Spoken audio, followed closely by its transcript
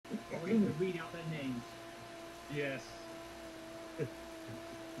read out their names. Yes.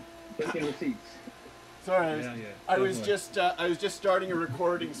 Taking receipts. Sorry, I was definitely. just starting a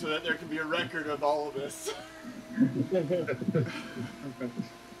recording so that there can be a record of all of this.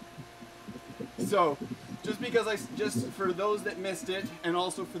 So, just for those that missed it, and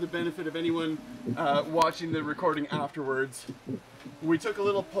also for the benefit of anyone watching the recording afterwards, we took a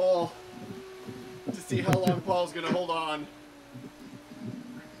little poll to see how long Paul's going to hold on.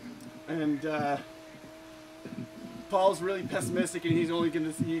 And Paul's really pessimistic, and he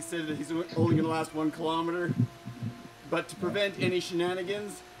said that he's only going to last 1 kilometer. But to prevent any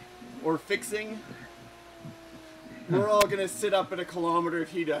shenanigans or fixing, we're all going to sit up at 1 kilometer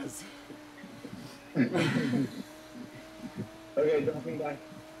if he does. Okay, dropping back.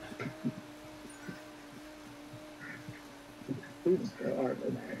 Oops,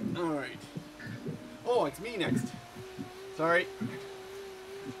 all right. Oh, it's me next. Sorry.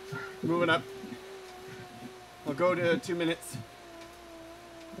 Moving up. I'll go to 2 minutes.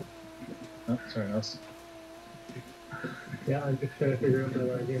 Oh, sorry, else. Yeah, I'm just trying to figure out my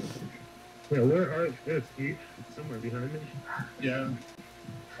line here. Yeah, where are there's feet? Somewhere behind me. Yeah.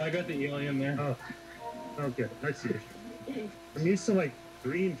 I got the alien there. Oh, okay, I see it. I'm used to like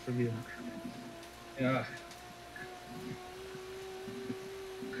green from you. Yeah.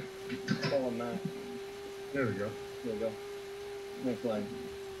 Follow Matt. There we go. There we go. Next line.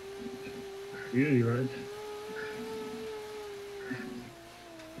 Beauty, right?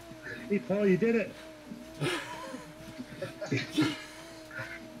 Hey, Paul, you did it.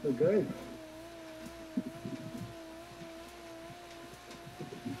 So good.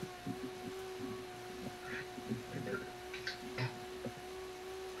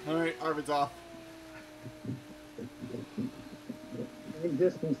 All right, Arvid's off. I think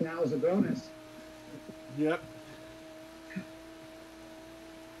distance now is a bonus. Yep.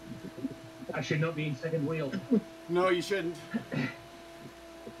 I should not be in second wheel. No, you shouldn't.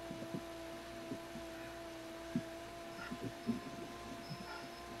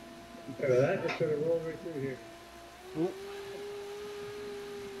 Look at that, just gonna roll right through here.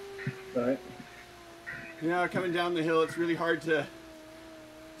 Right. Yeah, coming down the hill, it's really hard to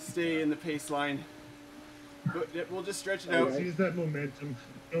stay in the pace line. But we'll just stretch it out. Just use that momentum.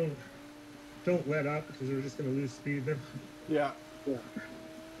 Don't let up because we're just gonna lose speed then. Yeah. Yeah.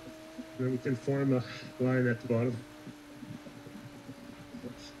 Then we can form a line at the bottom.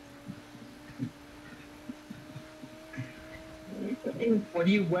 What are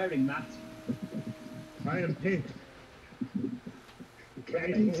you wearing, Matt? I am pink.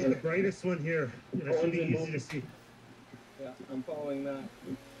 It's the brightest one here. It should be easy to see. Yeah, I'm following that.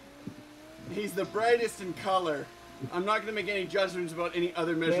 He's the brightest in color. I'm not going to make any judgments about any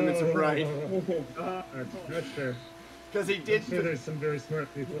other measurements of bright. That's fair. Because he did. I'm sure there's some very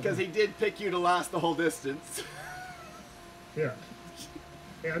smart people. Because he did pick you to last the whole distance. Yeah.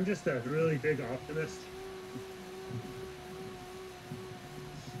 Hey, I'm just a really big optimist.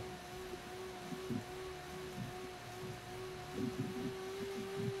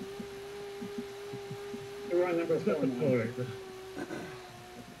 We're on number 4 now. All right.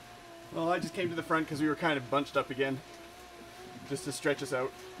 Well, I just came to the front because we were kind of bunched up again. Just to stretch us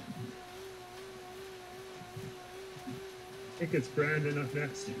out. I think it's Brandon up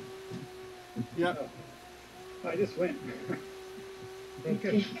next. Yep. I just went.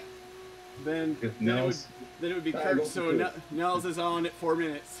 Okay. Then it would be Kirk, so Nels is on at 4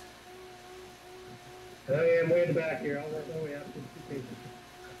 minutes. I am way in the back here. I'll let Louie after.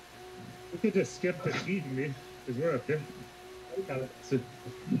 We could just skip the sheet and me, because we're up there. So,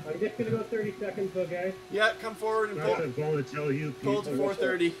 I'm just gonna go 30 seconds though, guys. Yeah, come forward and pull. I'm going to tell you. Pull to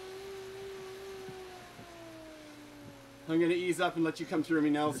 4:30. I'm gonna ease up and let you come through me,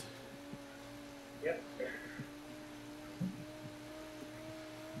 Nels. Yep.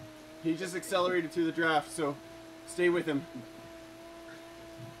 He just accelerated through the draft, so stay with him.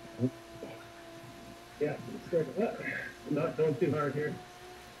 Yeah. Not going too hard here.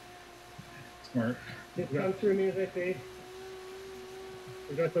 Smart. Just come through me as I say.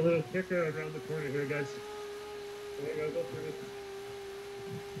 We got the little kicker around the corner here, guys. There you go through.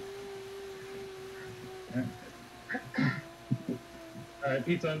 Alright,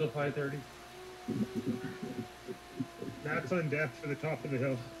 pizza until 5:30. Matt's on deck for the top of the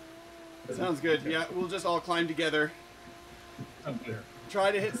hill. Sounds good. Yeah, we'll just all climb together. Okay.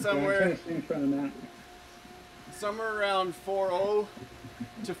 Try to hit I'm somewhere trying to stay in front of Matt. somewhere around 4:0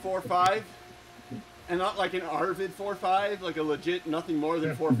 to 4:5, and not like an Arvid 4:5, like a legit nothing more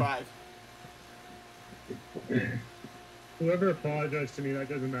than 4:5. Whoever apologized to me, that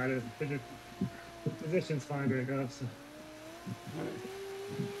doesn't matter. The position's fine right now. So.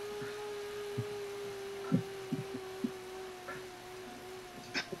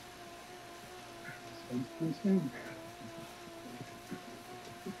 Oh,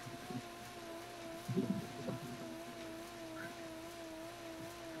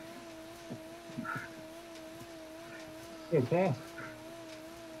 Paul.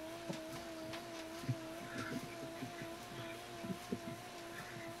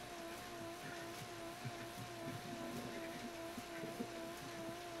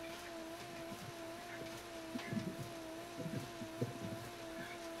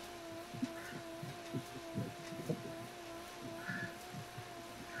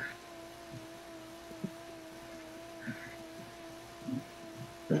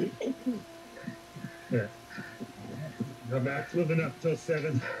 Yeah. Now Matt's living up till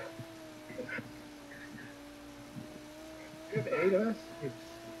 7. You have 8 of us?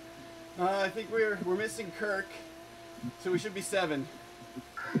 I think we're missing Kirk, so we should be 7.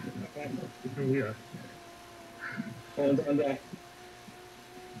 Okay. Oh, yeah. Hold on deck.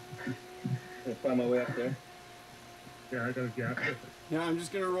 I'll find my way up there. Yeah, I got a gap. Yeah, I'm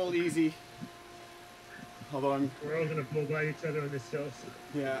just gonna roll easy. Although I'm, We're all gonna blow by each other on this hill. So.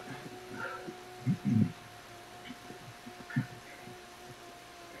 yeah.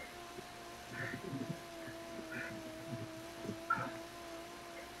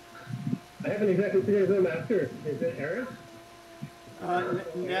 I haven't exactly figured who I'm after. Is it Eric?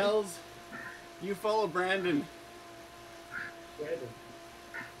 Nels, you follow Brandon. Brandon.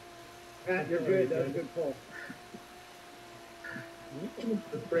 Matt, you're good. That was a good pull.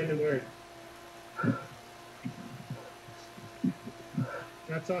 What's Brandon wearing?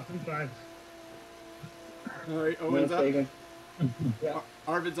 That's off in 5. All right, Owen's up. Yeah.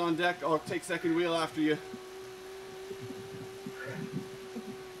 Arvid's on deck. I'll take second wheel after you.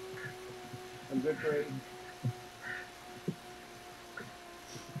 I'm good for 8.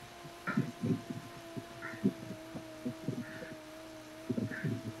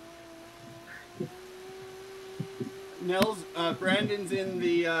 Nels, Brandon's in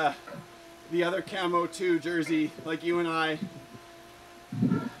the other camo 2 jersey, like you and I.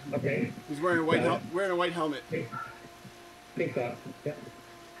 Okay. He's wearing a white wearing a white helmet. Pink top. Yeah.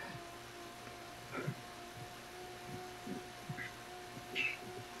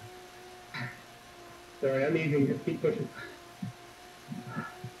 Sorry, I'm easy. Just keep pushing.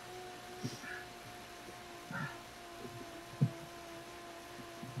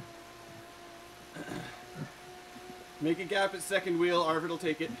 Make a gap at second wheel. Arvid will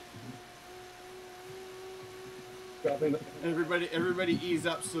take it. Dropping. Everybody ease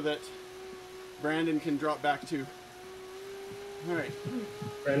up so that Brandon can drop back too. All right.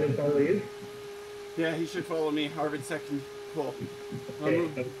 Brandon, follow you. Yeah, he should follow me. Arvid second pull. I'll Okay.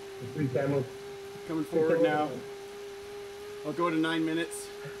 move, 3 camo. coming forward now. I'll go to 9 minutes.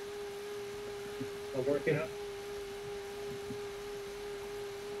 I'm working up.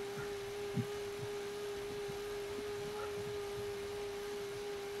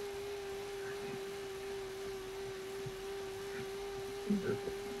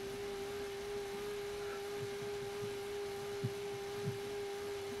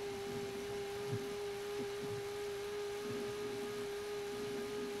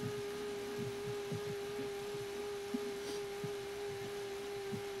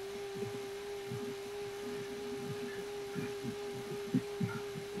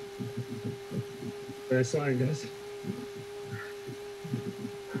 Nice line, guys.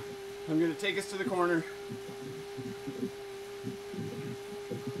 I'm gonna take us to the corner.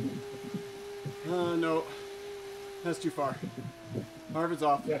 No, that's too far. Arvid's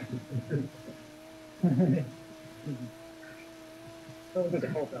off. Yeah. Oh, there's a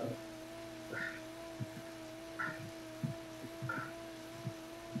help out.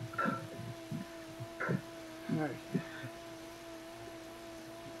 All right.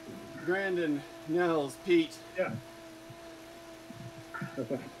 Brandon, Nels, Pete. Yeah.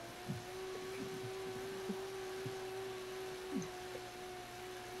 Okay.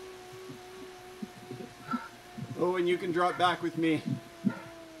 Oh, and you can drop back with me.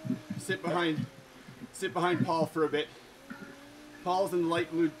 Sit behind Paul for a bit. Paul's in the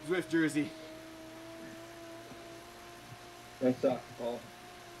light blue Zwift jersey. Nice sock, Paul.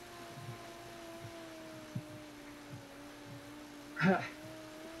 Far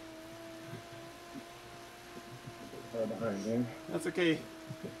behind, man. That's okay.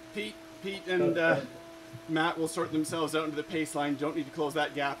 Pete and Matt will sort themselves out into the pace line. Don't need to close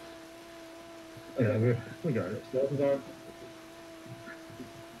that gap. Yeah, we got it. Nels is on.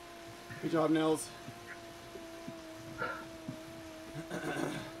 Good job, Nels.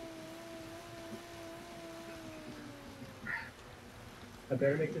 I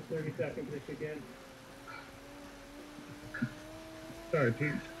better make this 30-second push again. Sorry,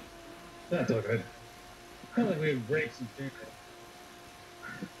 Pete. That's all good. feel like we have brakes and steering.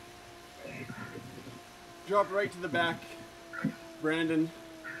 Drop right to the back, Brandon,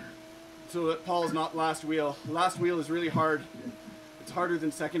 so that Paul's not last wheel. Last wheel is really hard. It's harder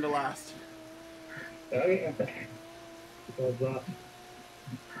than second to last. Oh, yeah. Goes off.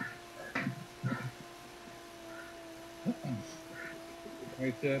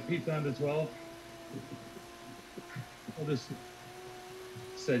 Right, Pete's on to 12. I'll just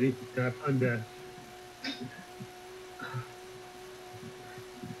steady. Got on that.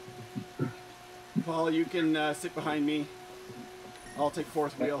 Paul, you can sit behind me. I'll take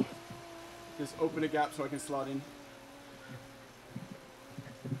fourth wheel. Just open a gap so I can slot in.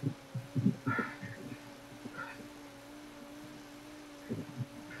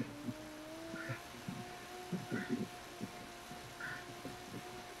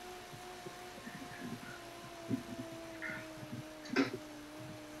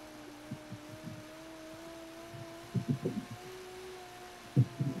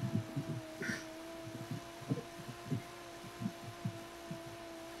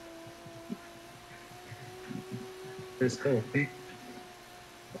 It's cool, Pete.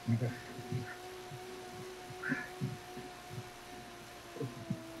 Okay.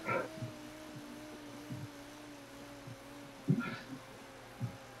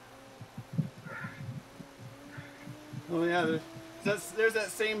 Oh yeah, there's that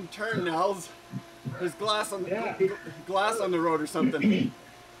same turn, Nels. There's glass on Yeah. glass on the road or something.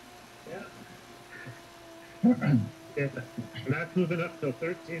 Yeah. Yeah. Not moving up till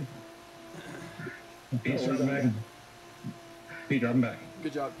 13. Pete's dropping back. Pete, dropping back.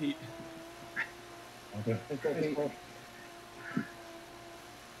 Good job, Pete. Okay. Let's go, Pete.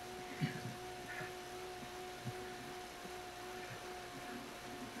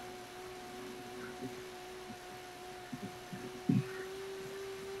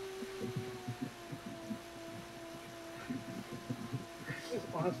 It's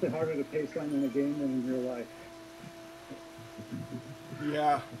honestly harder to pace line in a game than in real life.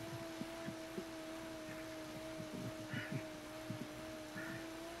 Yeah.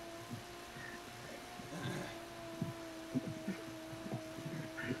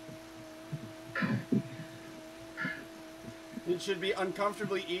 It should be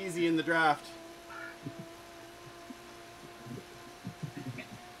uncomfortably easy in the draft.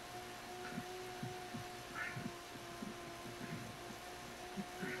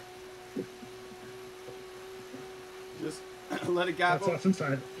 Just let it gap. That's off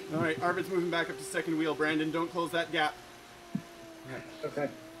inside. All right, Arvid's moving back up to second wheel. Brandon, don't close that gap. Okay.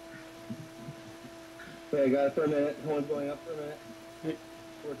 Okay, got it for a minute. Horn's going up for a minute. Hey.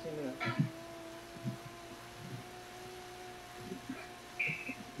 14 minutes.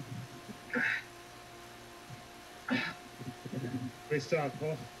 Great stop,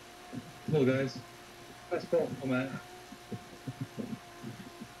 Paul. Cool, guys. That's cool. Oh, Matt.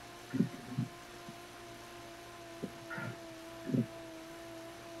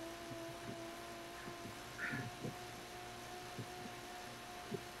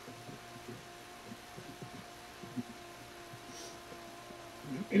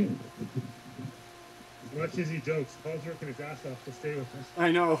 As much as he jokes, Paul's working his ass off to stay with us.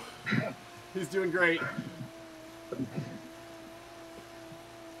 I know. He's doing great.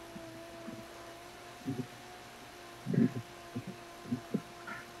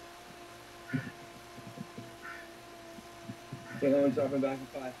 Okay, Horn's dropping back in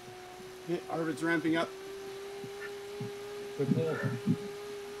 5. Okay, Arvid's ramping up. Good pull.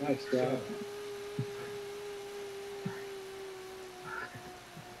 Nice job.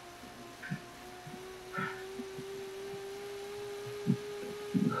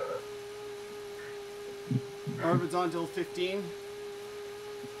 Arvid's on till 15.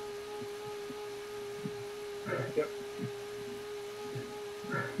 Yep.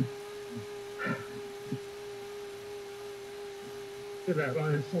 Good that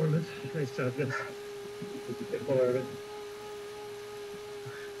line, Foreman. Nice job, guys. Good pull, Irvin.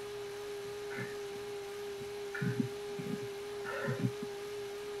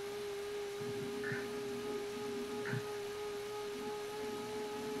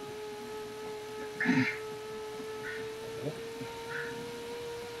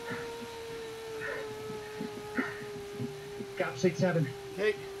 Gap 6-7.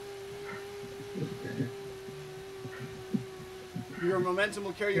 Okay. Your momentum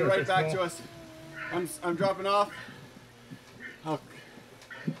will carry you right back to us. I'm dropping off. I'll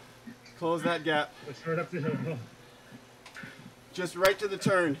close that gap. Let's start up the hill, Paul. Just right to the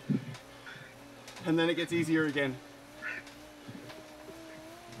turn. And then it gets easier again.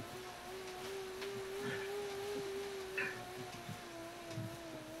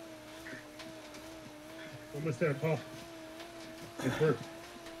 Almost there, Paul. Nice work.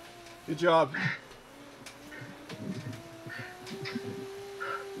 Good job.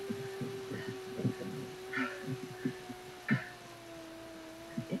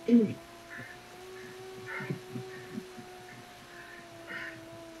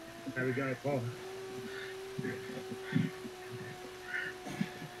 There we go, Paul.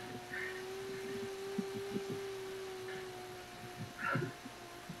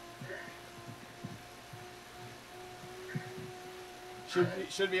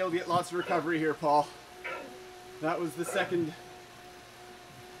 Should be able to get lots of recovery here, Paul. That was the second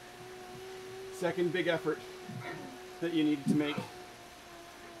big effort that you needed to make.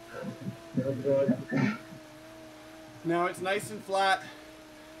 Now it's nice and flat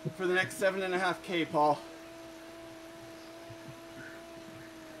for the next 7.5K, Paul.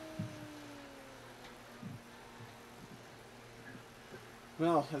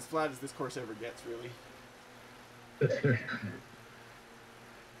 Well, as flat as this course ever gets, really.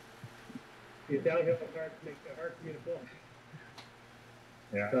 Your downhill cars make it hard for me to pull.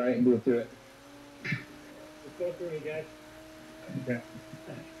 Yeah. All right, move through it. Let's go through it, guys. Okay.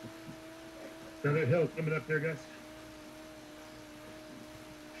 Another hill coming up there, guys.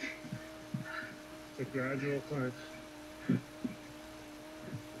 It's a gradual climb.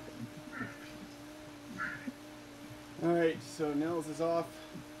 All right, so Nels is off.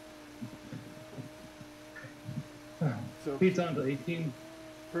 So Pete's on to 18.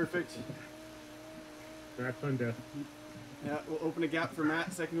 perfect. Back on death. Yeah, we'll open a gap for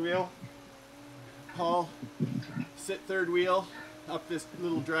Matt, second wheel. Paul, sit third wheel up this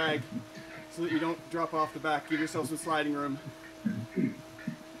little drag so that you don't drop off the back. Give yourself some sliding room.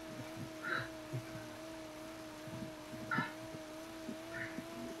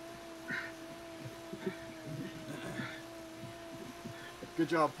 Good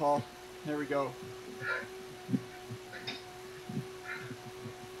job, Paul. There we go.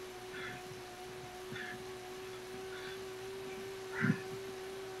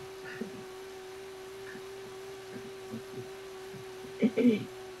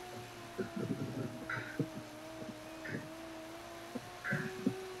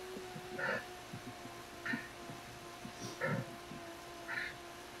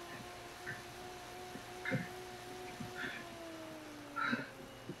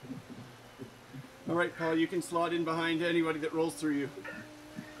 All right, Paul, you can slot in behind anybody that rolls through you.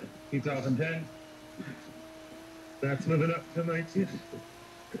 Pete's off in 10. That's moving up to 19.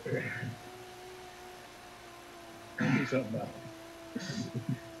 Pete's up now.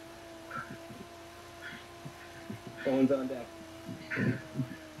 Phone's on deck.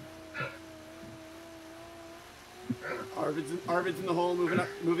 Arvid's in the hole,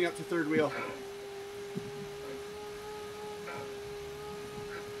 moving up to third wheel.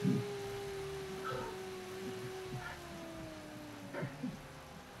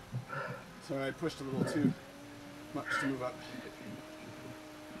 Sorry, I pushed a little too much to move up.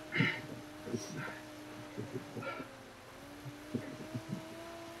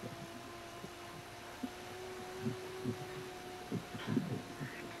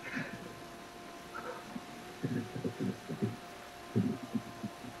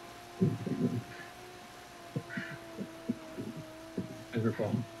 As we're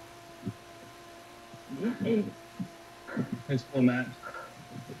falling. Nice pull, Matt.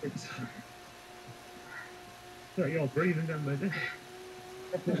 So y'all breathing down my neck.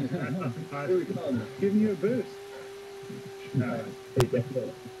 Here we come. Giving you a boost.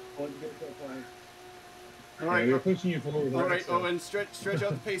 All right, We're pushing you forward. all right, Owen, stretch out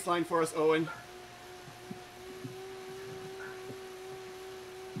the pace line for us, Owen.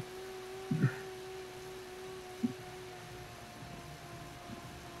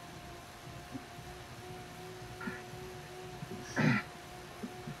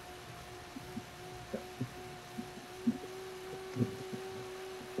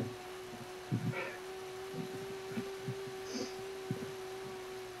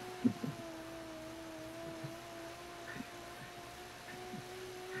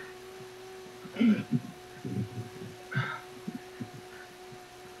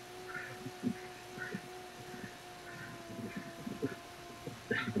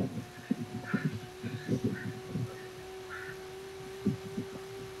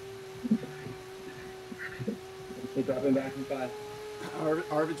 Hey, dropping back in 5.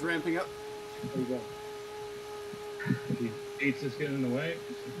 Arvid's ramping up. There you go. Eight's just getting in the way.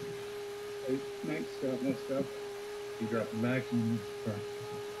 Hey, next stop, next stop. You dropping back and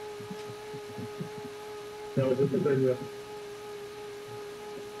That was at the third wheel.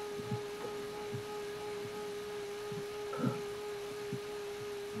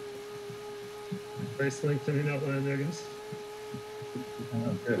 Race lengthening out line there, guys.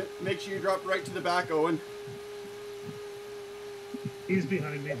 Okay. Make sure you drop right to the back, Owen. He's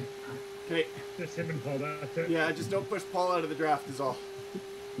behind me. Okay. Just him and Paul back there. Yeah, just don't push Paul out of the draft is all.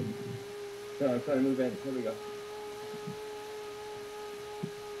 So I'm trying to move in. Here we go.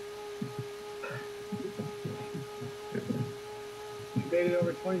 You made it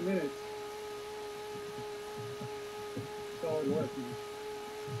over 20 minutes. Solid work.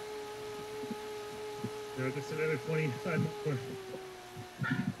 No, just another 25 more.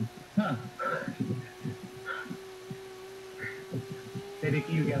 Huh. Maybe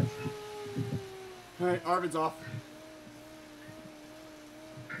you guys. Alright, Arvid's off.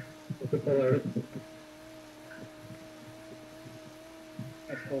 What's the pull out?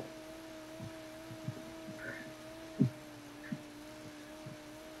 That's cool.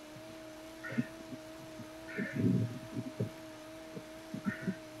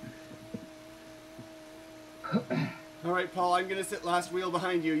 Alright, Paul, I'm gonna sit last wheel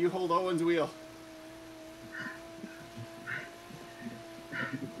behind you. You hold Owen's wheel.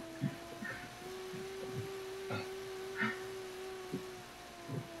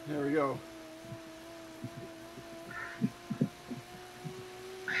 There we go.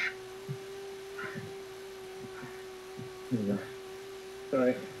 Here we go.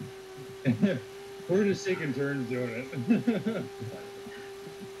 Sorry. We're just taking turns doing it.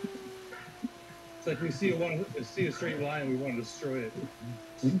 It's like we see a straight line, we want to destroy it.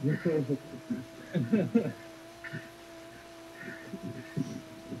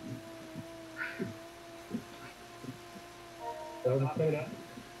 That was played up.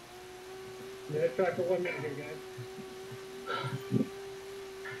 Yeah, track for 1 minute here, guys.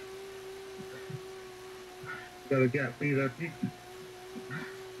 Got a gap for you there, Pete.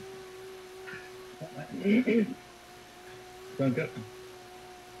 Front up.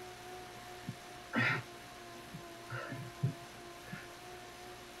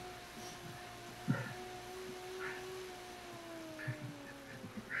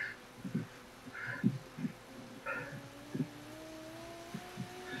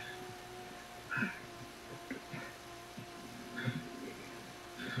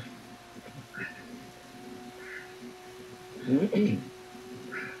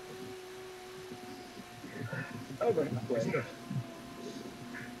 Over halfway.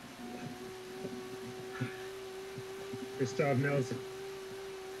 Gustav Mills.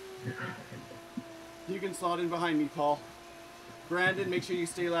 You can slot in behind me, Paul. Brandon, make sure you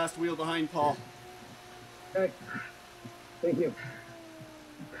stay last wheel behind Paul. Okay. Thank you.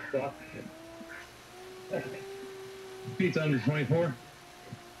 Stop. Pete's under 24.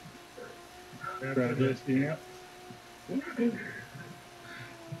 Grab this, yeah.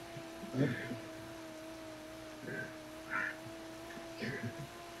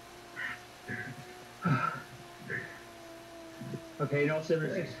 Okay, no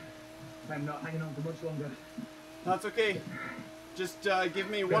 76. I'm not hanging on for much longer. That's okay. Just give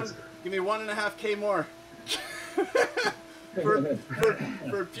me 1.5K more. for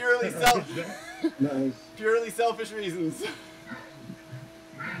Nice. purely selfish reasons.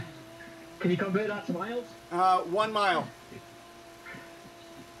 Can you convert that to miles? 1 mile.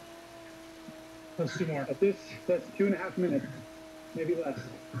 Plus 2 more. At this, that's 2.5 minutes. Maybe less.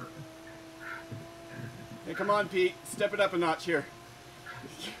 Hey, come on, Pete. Step it up a notch here.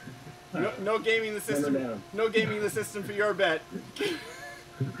 No gaming the system. down. No gaming the system for your bet.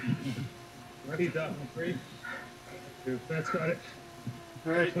 Ready, up on 3. That's got it.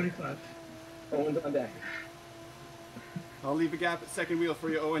 All right. 25. Owen's on deck. I'll leave a gap at second wheel for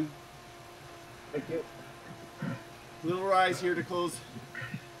you, Owen. Thank you. Little rise here to close.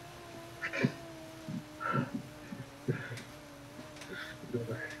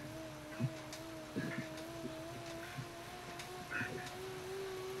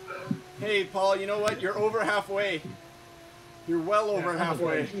 Hey, Paul, you know what? You're over halfway. You're well over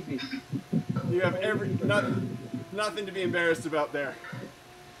halfway. Easy. You have nothing to be embarrassed about there.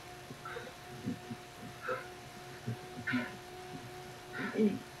 There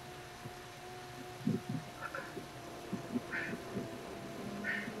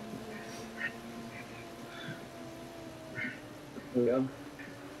we go.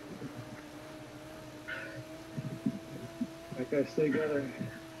 That guy stay together.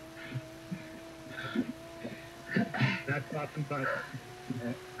 That's bottom 5.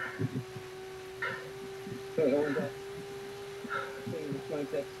 Okay, Owen's up.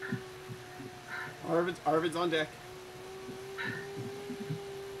 26. Arvid's on deck.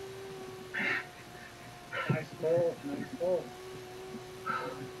 Nice pull, nice pull.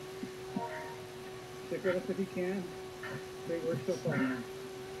 Stick with us if you can. Great work so far, man.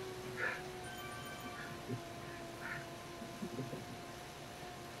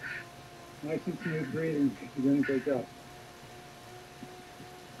 Nice and smooth breathing. You're doing a great job.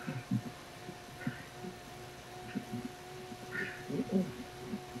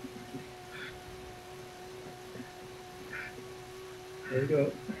 There you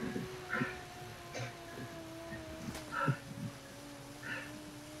go.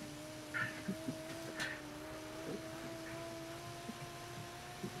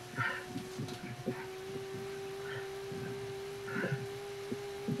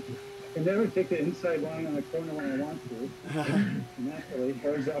 I can never take the inside line on the corner when I want to. Naturally,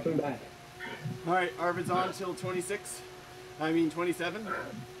 hairs up and back. All right, Arvid's on till 26. I mean 27.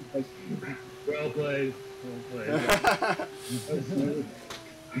 Well played. Well played. That's smooth.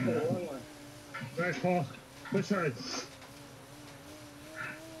 You got a long one. Nice, Paul. Push hard.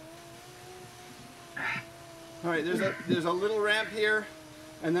 All right, there's a little ramp here,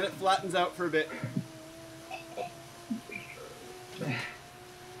 and then it flattens out for a bit.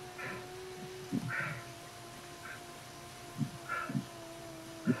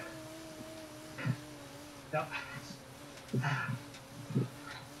 Yep.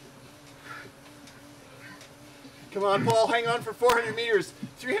 Come on, Paul, hang on for 400 meters.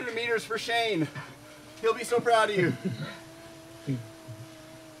 300 meters for Shane. He'll be so proud of you.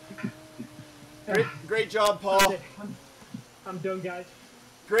 Great job, Paul. I'm done, guys.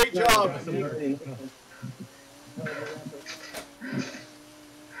 Great job.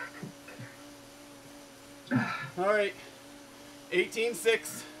 All right,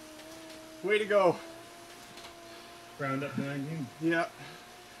 18.6. Way to go. Round up to 19. Yeah.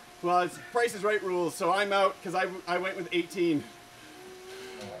 Well, it's Price is Right rules, so I'm out because I went with 18.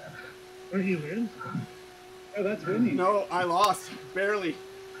 Are you in? Oh, that's winning. No, I lost barely.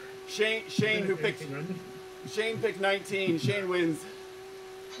 Shane picked 19. Shane wins.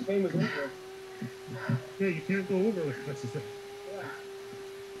 Shane was over. Yeah, you can't go over with what's his name.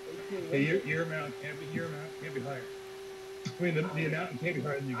 Hey, your amount can't be higher. I mean, the amount can't be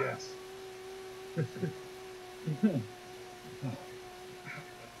higher than you guess.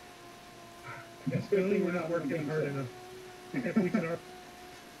 Yes, clearly we're not working hard enough. If we can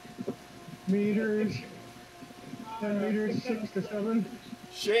Meters. 10 meters, 6 to 7.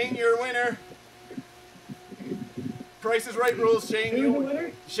 Shane, you're a winner. Price is Right rules, Shane. You're the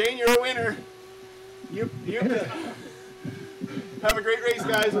winner? Shane, you're a winner. You have a great race,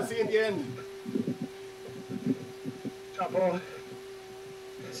 guys. We'll see you at the end. Top ball.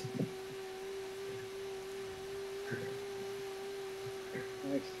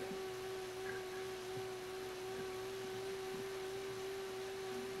 Nice.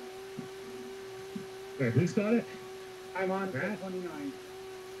 Wait, who's got it? I'm on Brad? 29.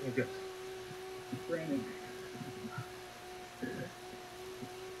 Okay. Brandon.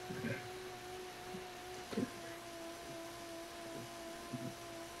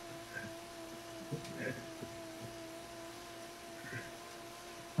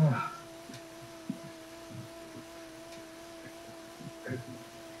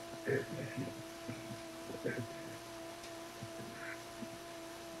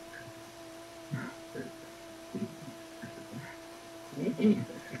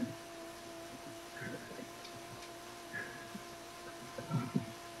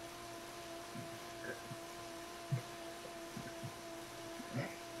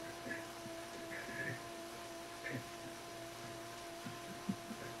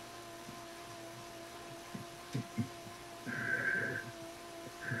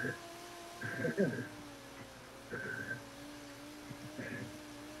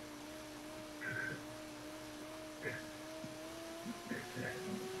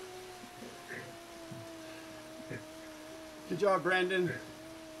 Good job, Brandon.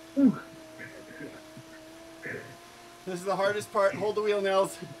 This is the hardest part. Hold the wheel,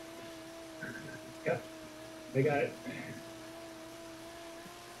 Nels. Yep. I got it.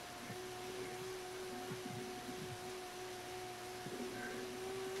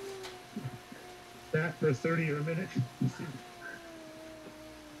 Back for 30 or a minute.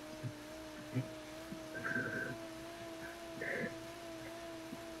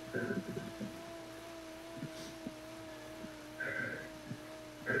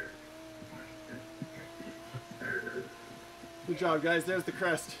 Good job, guys. There's the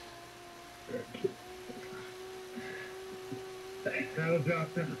crest. That'll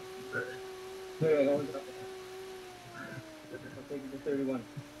drop them. No, that one's up. I'll take it to 31.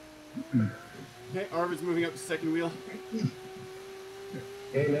 Okay, Arvid's moving up to second wheel.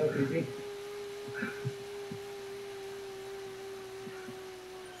 Okay, no, easy.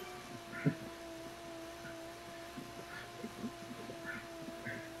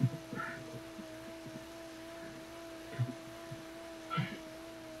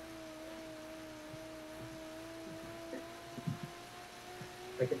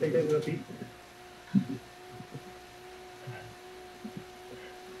 I can take that with a beat.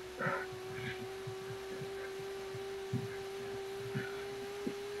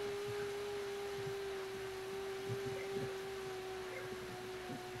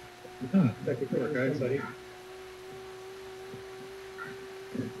 Second work, guys, buddy.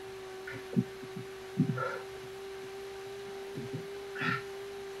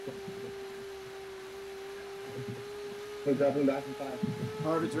 We're dropping back in 5.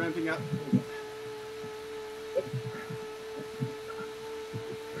 Harvard's ramping up.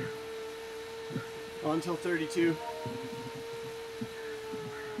 On until 32.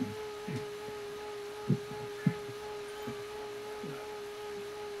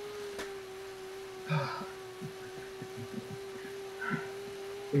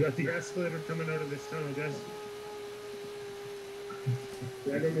 We got the escalator coming out of this tunnel, guys.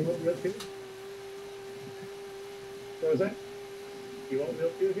 Yeah, then you want real 2? What was that? You want real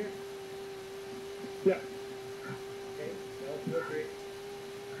 2 here? Yeah. Okay, now real 3.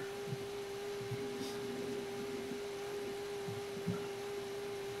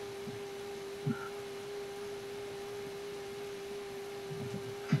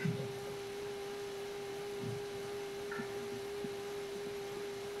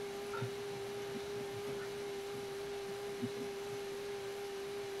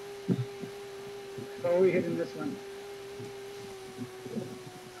 How are we hitting this one?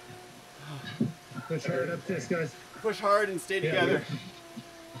 Push hard up this, guys. Push hard and stay together.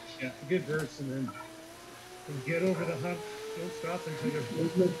 Yeah, good burst, and then get over the hump. Don't stop until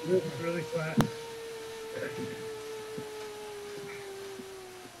you're really flat.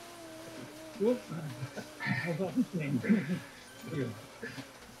 Whoop. How about this thing?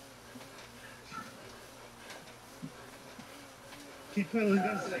 Keep pedaling,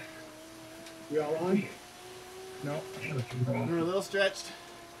 guys. We all on? No. We're a little stretched.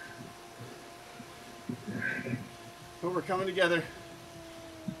 But we're coming together.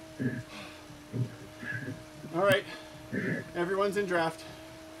 All right. Everyone's in draft.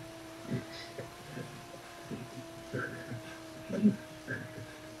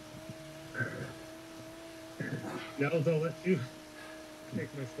 Nels, I'll let you take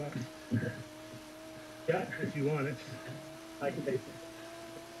my spot. Yeah, If you want it. I can take it.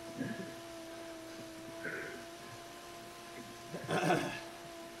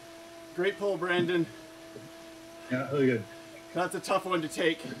 Great pull, Brandon. Yeah, really good. That's a tough one to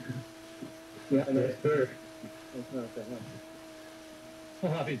take. Yeah, Yes, sir. that's not that much.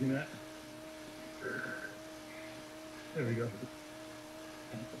 I'll happy do that. There we go.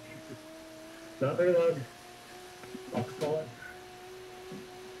 Not very long. I'll call it.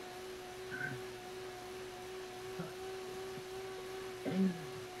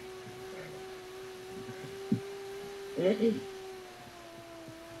 Mm-mm.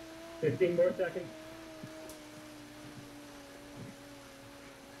 15 more seconds.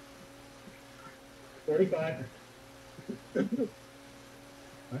 $45.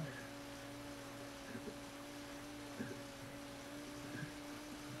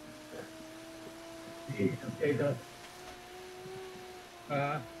 Okay, done.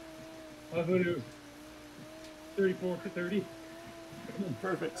 I'll go to 34 to 30.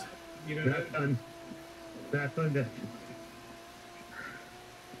 Perfect. You know, that's fun. That's fun to.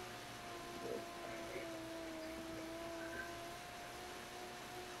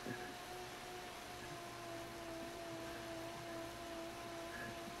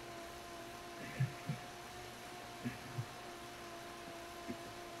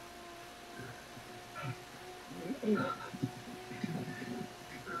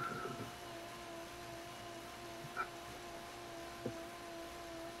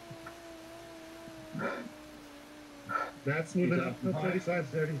 That's moving up to 35,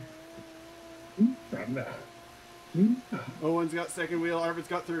 30. From that. Owen's got second wheel. Arvid's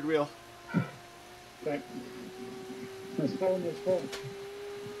got third wheel. Okay. Let's pull.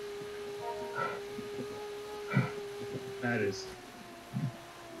 That is.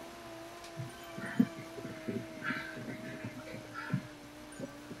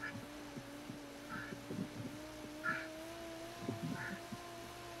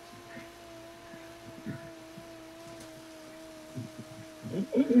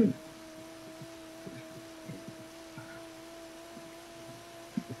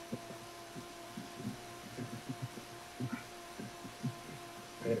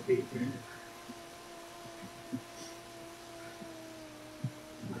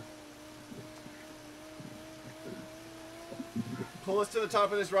 Pull us to the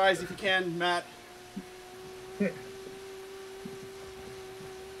top of this rise if you can, Matt.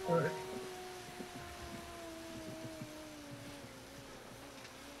 All right.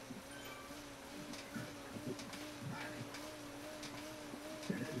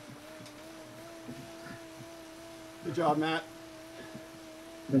 Good job, Matt.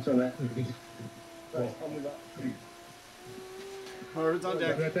 Thanks on that. Well, I'll move up. Harvard's on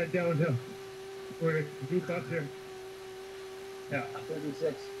deck. got that downhill. We're gonna group up here. Yeah.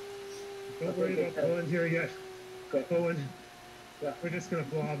 36. Don't worry about pulling here yet. Okay. Owen. Yeah. We're just gonna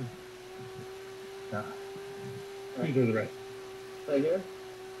blob. Yeah. You go to the right. Right here?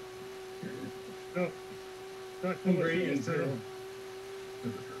 No. Not too Great much. intro.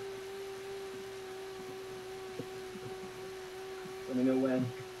 Let me know when.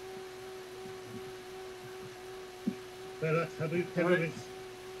 Let's have 10 All right. minutes.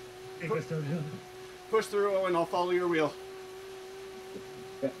 Take us downhill. Push through, Owen. I'll follow your wheel.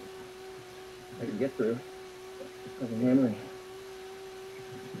 I can get through. I'm hammering.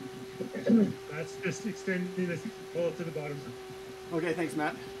 That's just extending this hole to the bottom. Okay, thanks,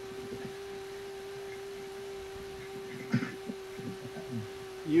 Matt.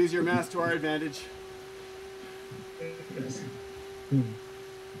 Use your mass to our advantage. Yes. I'm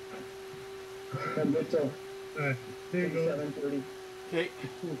good till Alright, there you go. 37:30. Okay.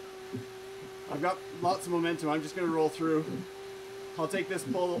 I've got lots of momentum. I'm just going to roll through. I'll take this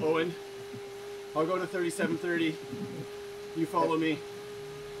pull, Owen. I'll go to 37:30. You follow me.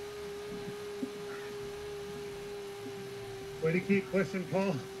 Way to keep pushing,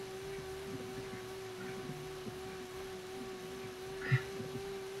 Paul.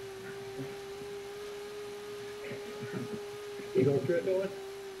 You going through it, Noah?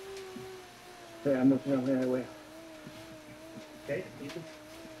 Yeah, I'm looking on the way. Okay, Ethan.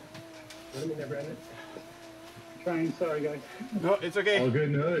 Let me know, Brandon. Trying, sorry guys. No, it's okay. All good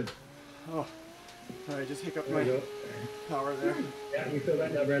in the hood. Oh, sorry, just hiccup There my you go. power there. Yeah, you feel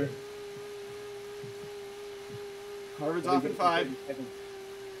that now, Brandon. Harvard's off in 5.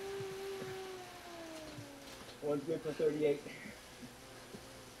 One's good for 38.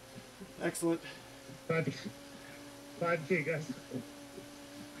 Excellent. 5K, guys.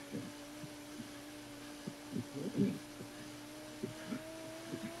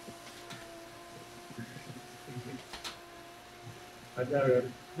 I got it.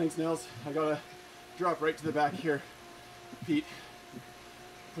 Thanks, Nels. I gotta drop right to the back here. Pete,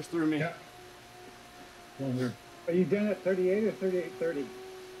 push through me. Yeah. One here. Are you done at 38 or 38:30?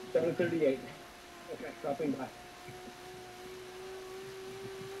 Done at 38. Okay, dropping by.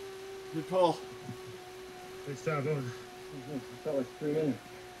 Good pull. Nice job, Owen. Felt like 3 minutes.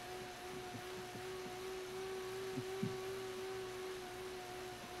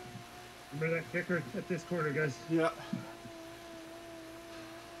 Remember that kicker at this corner, guys. Yeah.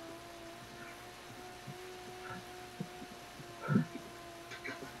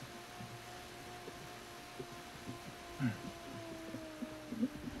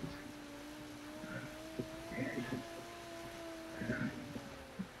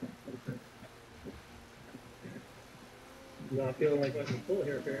 Not feeling like I can pull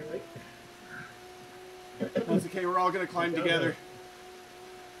here, apparently. That's okay. We're all gonna climb together.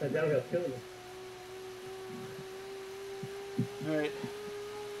 That downhill killing me. All right.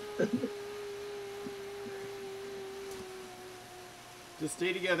 Just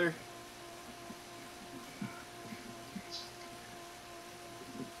stay together.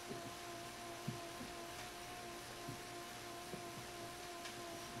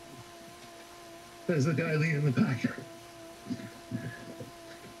 There's the guy leading the pack.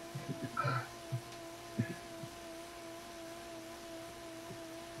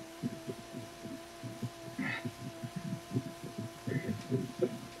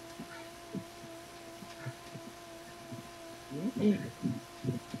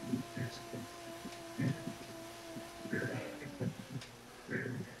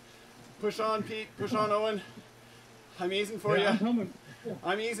 Push on, Pete. Push on, Owen. I'm easing for I'm you. coming.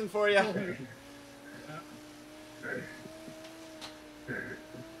 I'm easing for you.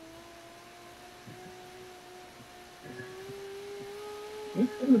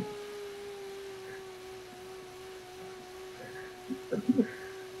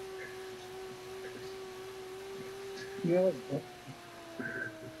 Yeah,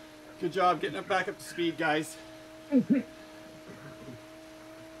 Good job getting it back up to speed, guys.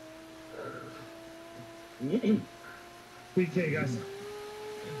 3K, guys.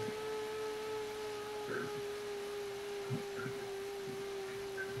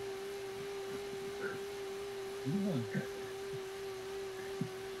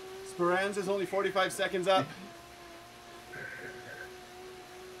 Speranza's only 45 seconds up.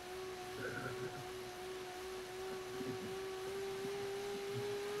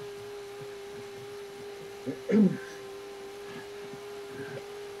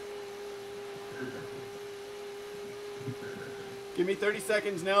 Give me 30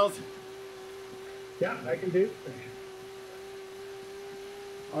 seconds, Nels. Yeah, I can do.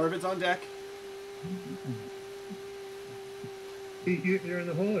 Arvid's on deck. You're in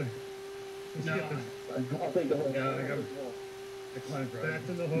the hole, or? No, I'll take the whole. yeah, I got it. I climbed right. That's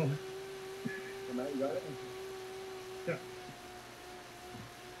in the hole. So now you got it? Yeah.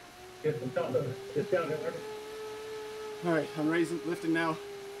 Get some top of it. Just down there. All right, I'm raising, lifting now.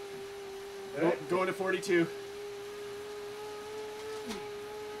 Going to 42.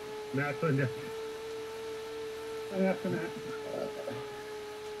 Matt, put down. Right after that.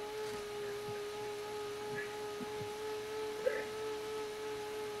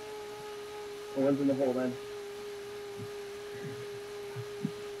 One's in the hole then.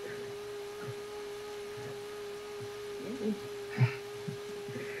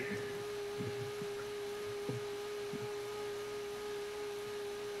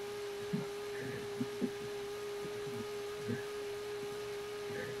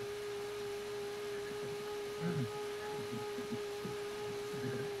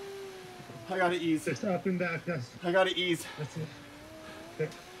 I gotta ease. Just up and back, guys. I gotta ease. That's it. Okay.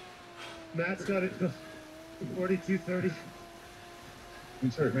 Matt's got it. 42:30.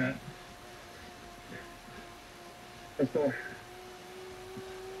 Insert, Matt. Let's go.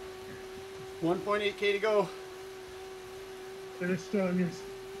 1.8K to go. Finish strong, yes.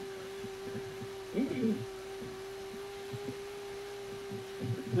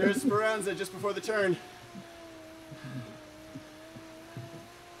 There's Speranza just before the turn.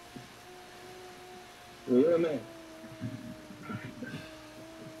 You're a man.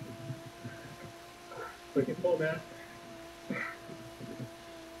 Quick and pull, Matt. Let's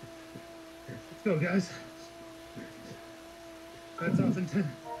go, guys. That's off in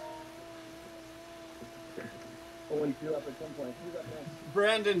 10. Owen's due up at some point. Who's up next?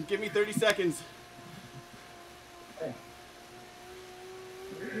 Brandon, give me 30 seconds. Hey.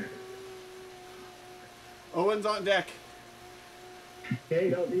 Owen's on deck. Okay,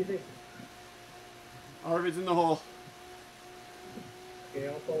 no, easy. Arvid's in the hole. Okay,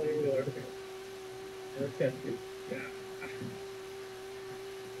 I'll follow your wheeler. Okay. Yeah.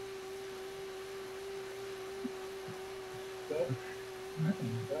 Go.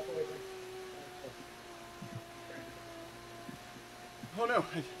 Oh no,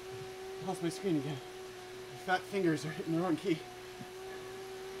 I lost my screen again. My fat fingers are hitting the wrong key.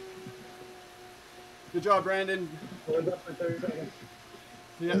 Good job, Brandon. Owen's up for 30 seconds.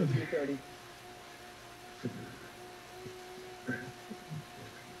 Yeah. 2:30.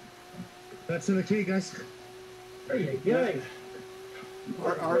 That's in the key, guys. There you go.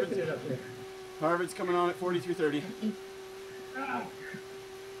 Arvid's coming on at 43:30.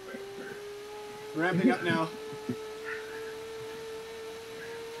 Ramping up now.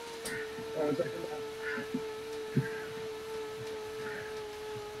 Owen's up and down.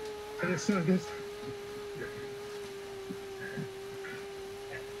 Finish strong, guys.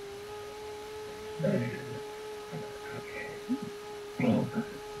 Oh.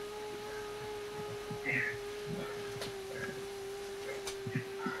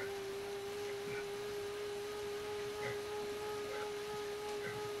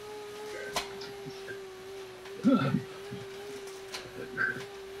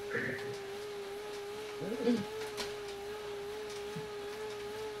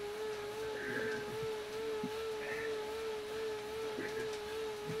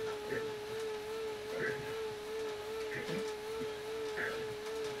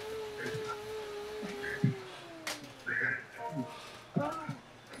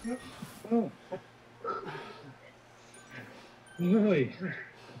 Really?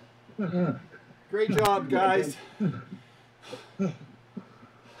 Great job, guys.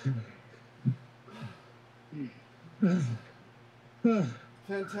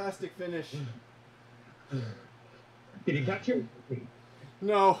 Fantastic finish. Did he catch you?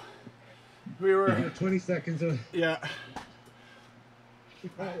 No, we were, 20 seconds of. yeah. He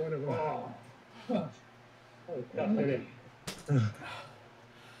caught one of them. Oh. That was tough finish.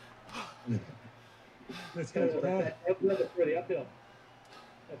 Let's go, Paul. That was for the uphill.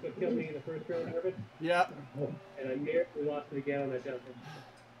 That's what killed me in the first round, Arvid. Yeah. And I nearly lost it again on that downhill.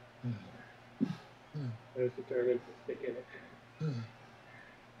 I was determined to stick in it.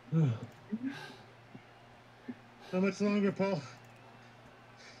 How much longer, Paul?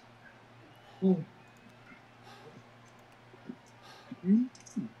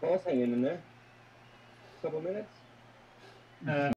 Paul's hanging in there. Couple minutes.